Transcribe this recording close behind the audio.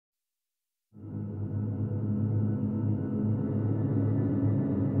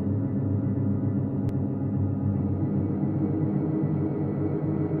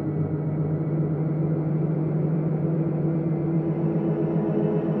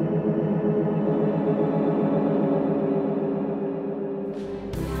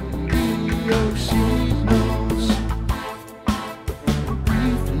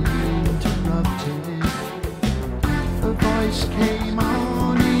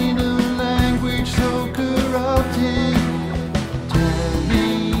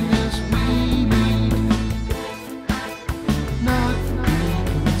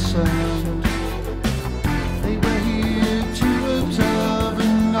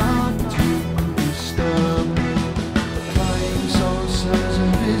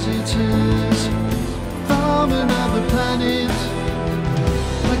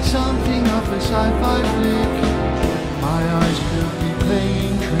sci-fi flick. My eyes could be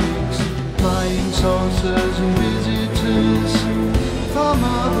playing tricks, flying saucers and visitors from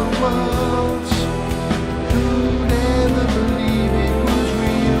other worlds. Who'd ever believe it was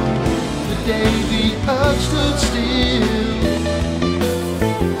real, the day the earth stood still?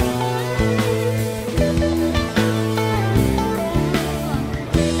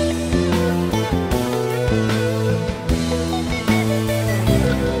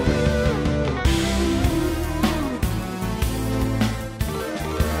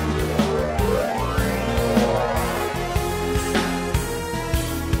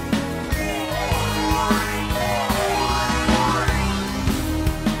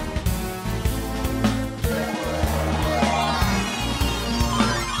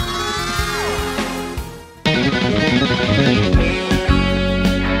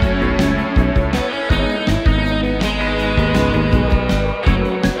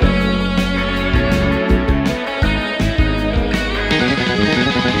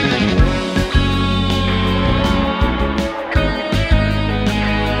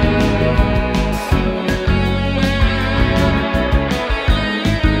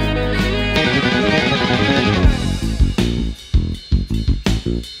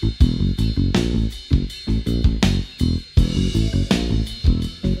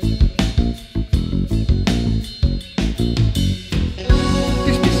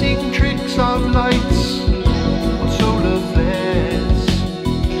 Of lights on solar flares,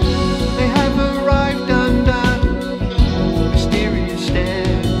 they have arrived under mysterious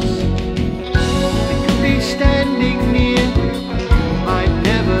stairs. They could be standing near, might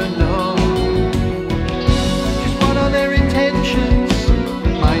never know. Just what are their intentions?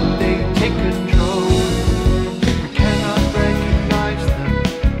 Might they take control? We cannot recognize them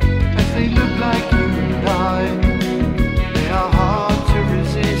as they look like you and I. They are hard to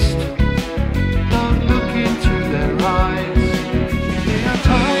resist. Into their eyes, they are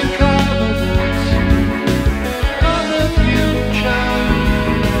time travelers from the future,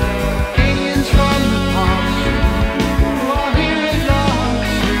 aliens from the past who are here at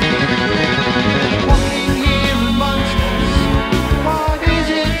last, walking here amongst us. What is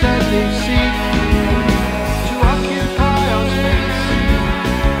it that they seek? To occupy our space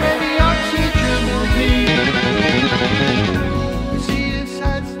where the oxygen will be. They see us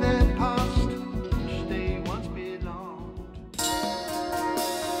as their past.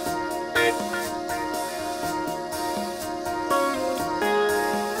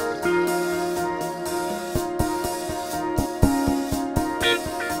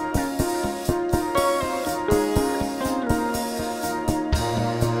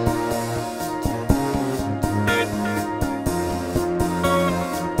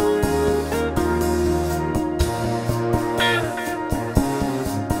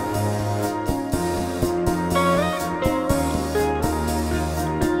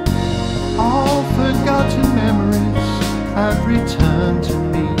 Forgotten memories have returned to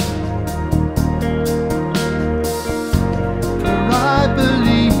me.